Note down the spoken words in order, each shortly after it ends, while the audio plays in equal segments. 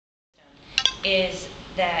is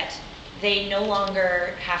that they no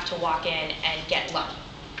longer have to walk in and get lucky.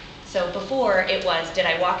 So before it was, did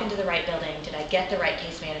I walk into the right building? Did I get the right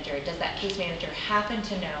case manager? Does that case manager happen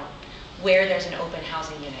to know where there's an open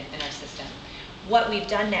housing unit in our system? What we've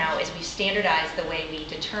done now is we've standardized the way we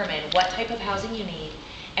determine what type of housing you need,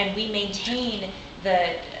 and we maintain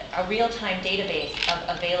a real-time database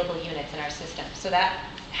of available units in our system. So that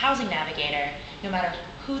housing navigator, no matter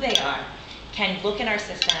who they are, can look in our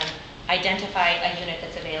system, identify a unit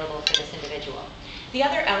that's available for this individual. The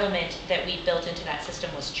other element that we built into that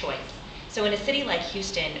system was choice. So in a city like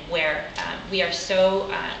Houston, where we are so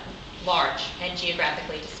large and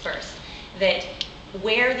geographically dispersed, that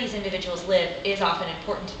where these individuals live is often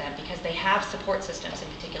important to them because they have support systems in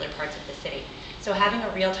particular parts of the city. So having a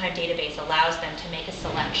real-time database allows them to make a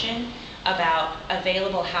selection about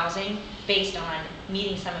available housing based on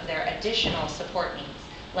meeting some of their additional support needs,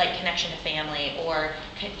 like connection to family, or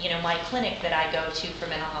my clinic that I go to for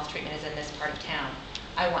mental health treatment is in this part of town.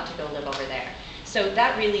 I want to go live over there. So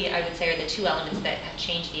that really, I would say, are the two elements that have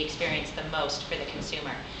changed the experience the most for the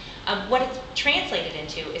consumer. What it's translated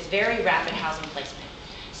into is very rapid housing placement.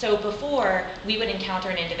 So before, we would encounter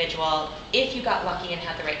an individual, if you got lucky and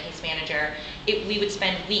had the right case manager, we would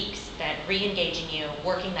spend weeks then re-engaging you,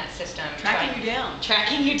 working that system. Tracking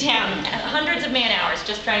you down, hundreds of man hours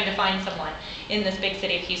just trying to find someone in this big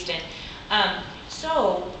city of Houston.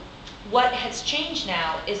 So what has changed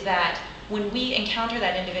now is that when we encounter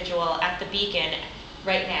that individual at the Beacon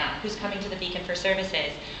right now, who's coming to the Beacon for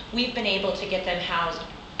services, we've been able to get them housed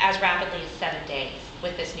as rapidly as 7 days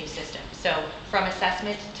with this new system. So from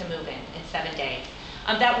assessment to move-in 7 days.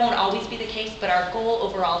 That won't always be the case, but our goal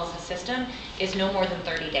overall as a system is no more than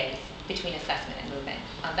 30 days between assessment and move-in.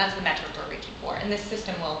 That's the metric we're reaching for, and this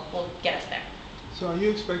system will get us there. So are you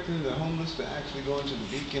expecting the homeless to actually go into the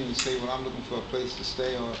Beacon and say, well, I'm looking for a place to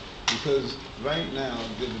stay? Or because right now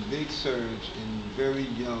there's a big surge in very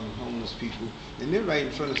young homeless people, and they're right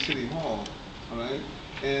in front of City Hall, all right?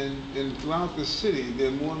 And throughout the city, there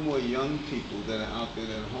are more and more young people that are out there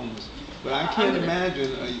that are homeless. But I can't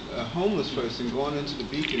imagine a homeless person going into the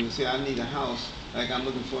Beacon and say, I need a house like I'm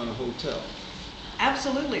looking for in a hotel.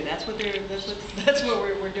 Absolutely, that's what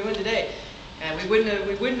we're doing today. And we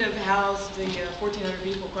wouldn't have housed the 1,400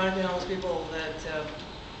 people, chronically homeless people, that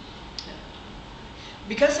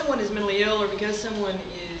because someone is mentally ill or because someone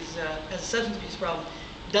has a substance abuse problem,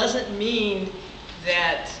 doesn't mean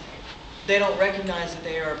that they don't recognize that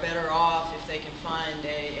they are better off if they can find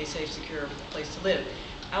a safe, secure place to live.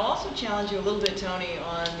 I'll also challenge you a little bit, Tony,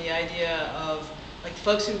 on the idea of like the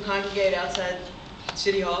folks who congregate outside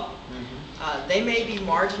City Hall. Mm-hmm. They may be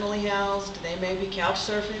marginally housed, they may be couch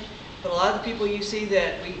surfing, but a lot of the people you see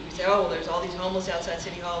that we say, oh, well, there's all these homeless outside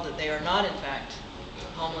City Hall, that they are not, in fact,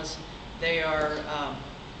 homeless. They are,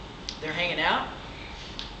 they're hanging out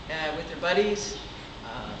with their buddies.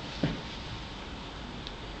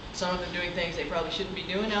 Some of them doing things they probably shouldn't be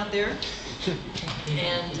doing out there.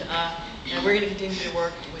 And we're going to continue to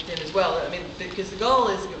work with them as well. I mean, because the goal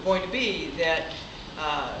is going to be that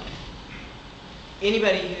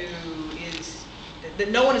anybody who is,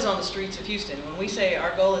 that no one is on the streets of Houston. When we say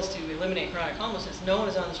our goal is to eliminate chronic homelessness, no one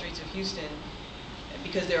is on the streets of Houston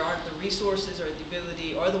because there aren't the resources or the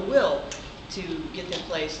ability or the will to get them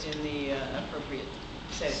placed in the appropriate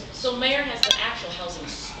setting. So, Mayor, has the actual housing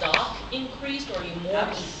stock increased, or are you more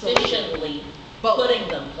efficiently putting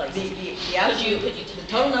them places? The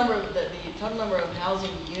total number of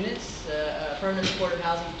housing units, permanent supportive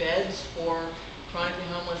housing beds for chronically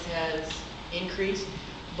homeless has increased,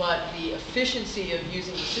 but the efficiency of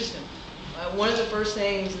using the system. One of the first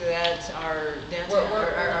things that our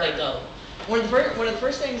where do they go? One of the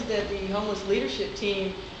first things that the homeless leadership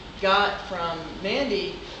team got from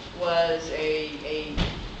Mandy was a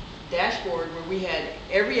dashboard where we had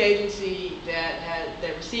every agency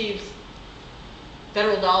that receives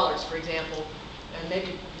federal dollars, for example, and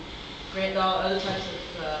maybe grant dollars, other types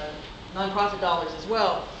of nonprofit dollars as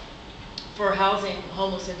well, for housing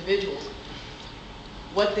homeless individuals.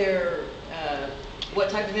 What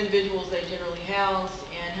type of individuals they generally house,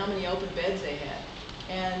 and how many open beds they had.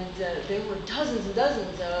 And there were dozens and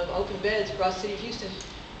dozens of open beds across the city of Houston.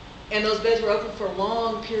 And those beds were open for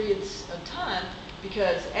long periods of time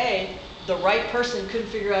because A, the right person couldn't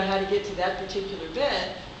figure out how to get to that particular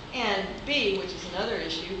bed, and B, which is another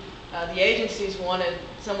issue, the agencies wanted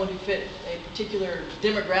someone who fit a particular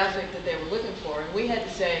demographic that they were looking for. And we had to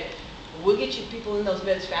say, we'll get you people in those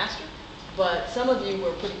beds faster, but some of you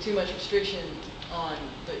were putting too much restriction on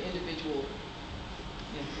the individual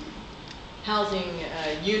housing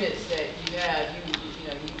units that you have.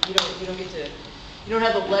 You don't get to. You don't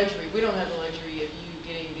have the luxury. We don't have the luxury of you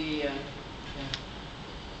getting the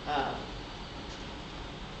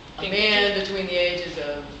a man between the ages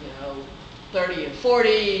of, 30 and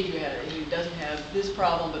 40 who doesn't have this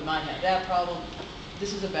problem but might have that problem.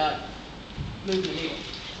 This is about moving the needle.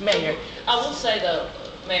 Mayor, I will say though,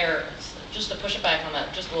 Mayor, just to push it back on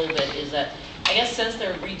that just a little bit, is that I guess since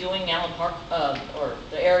they're redoing Allen Park, or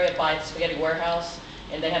the area by the Spaghetti Warehouse,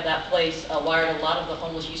 and they have that place wired, a lot of the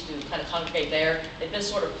homeless used to kind of congregate there. They've been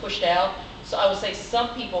sort of pushed out. So I would say some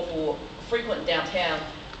people who frequent downtown,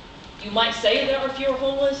 you might say there are fewer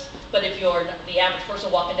homeless, but if you're the average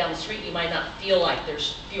person walking down the street, you might not feel like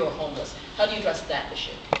there's fewer homeless. How do you address that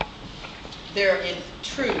issue? There, in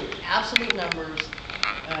true, absolute numbers,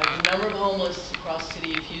 the number of homeless across the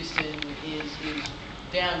city of Houston is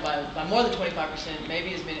down by more than 25%,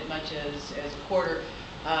 maybe as much as a quarter,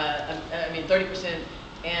 30%,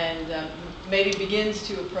 and maybe begins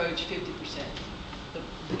to approach 50%.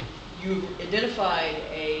 You've identified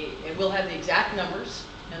and we'll have the exact numbers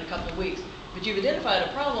in a couple of weeks, but you've identified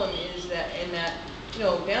a problem is that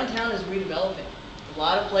downtown is redeveloping. A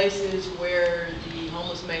lot of places where the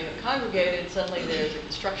homeless may have congregated, suddenly there's a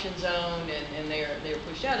construction zone and they're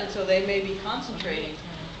pushed out, and so they may be concentrating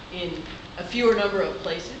in a fewer number of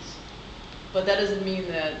places. But that doesn't mean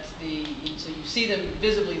that so you see them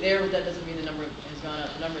visibly there, but that doesn't mean the number has gone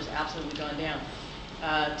up. The number has absolutely gone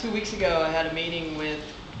down. 2 weeks ago, I had a meeting with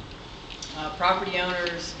property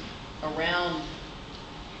owners around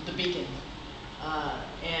the Beacon,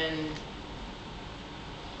 and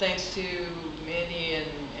thanks to Mandy and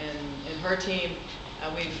her team,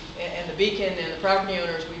 and the Beacon and the property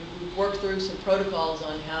owners, we've worked through some protocols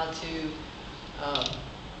on how to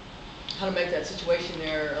make that situation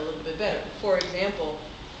there a little bit better. For example,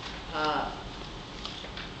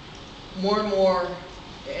 more and more,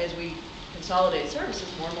 as we consolidate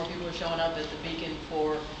services, more and more people are showing up at the Beacon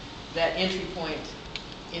for that entry point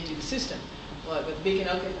into the system. But with the Beacon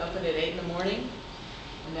opened at 8 in the morning,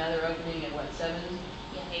 and now they're opening at what, 7?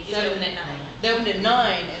 Yeah, they just open at 9. They opened at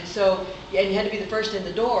 9, and so and you had to be the first in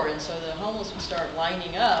the door, and so the homeless would start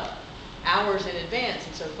lining up hours in advance,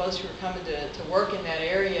 and so the folks who are coming to work in that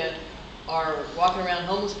area are walking around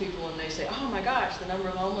homeless people, and they say, "Oh my gosh, the number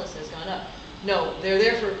of homeless has gone up." No, they're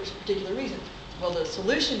there for a particular reason. Well, the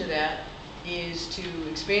solution to that is to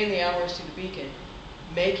expand the hours to the Beacon,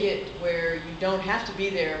 make it where you don't have to be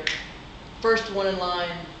there first one in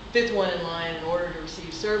line, fifth one in line in order to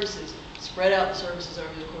receive services, spread out the services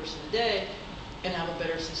over the course of the day, and have a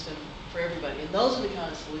better system for everybody. And those are the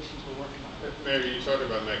kind of solutions we're working on. Mayor, you talked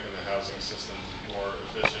about making the housing system more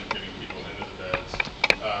efficient, getting people into the beds.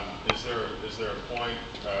 Is there a point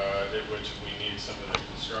at which we need some of the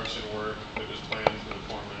construction work that was planned for the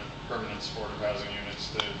permanent supportive housing units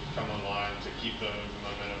to come online to keep the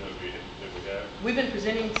momentum that we have? We've been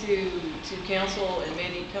presenting to council, and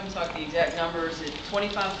Mandy, come talk the exact numbers, at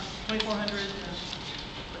 2,400.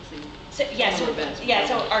 Let's see.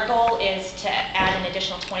 So our goal is to add an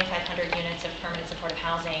additional 2,500 units of permanent supportive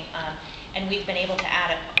housing, and we've been able to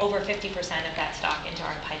add over 50% of that stock into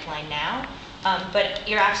our pipeline now. But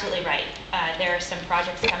you're absolutely right. There are some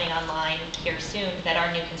projects coming online here soon that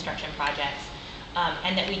are new construction projects,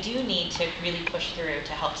 and that we do need to really push through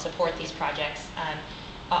to help support these projects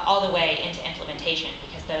all the way into implementation,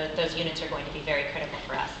 because those units are going to be very critical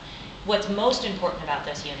for us. What's most important about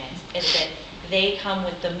those units is that they come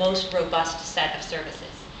with the most robust set of services.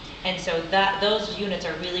 And so those units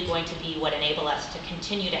are really going to be what enable us to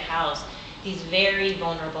continue to house these very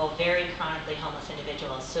vulnerable, very chronically homeless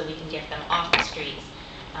individuals, so we can get them off the streets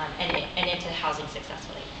and into housing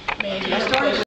successfully.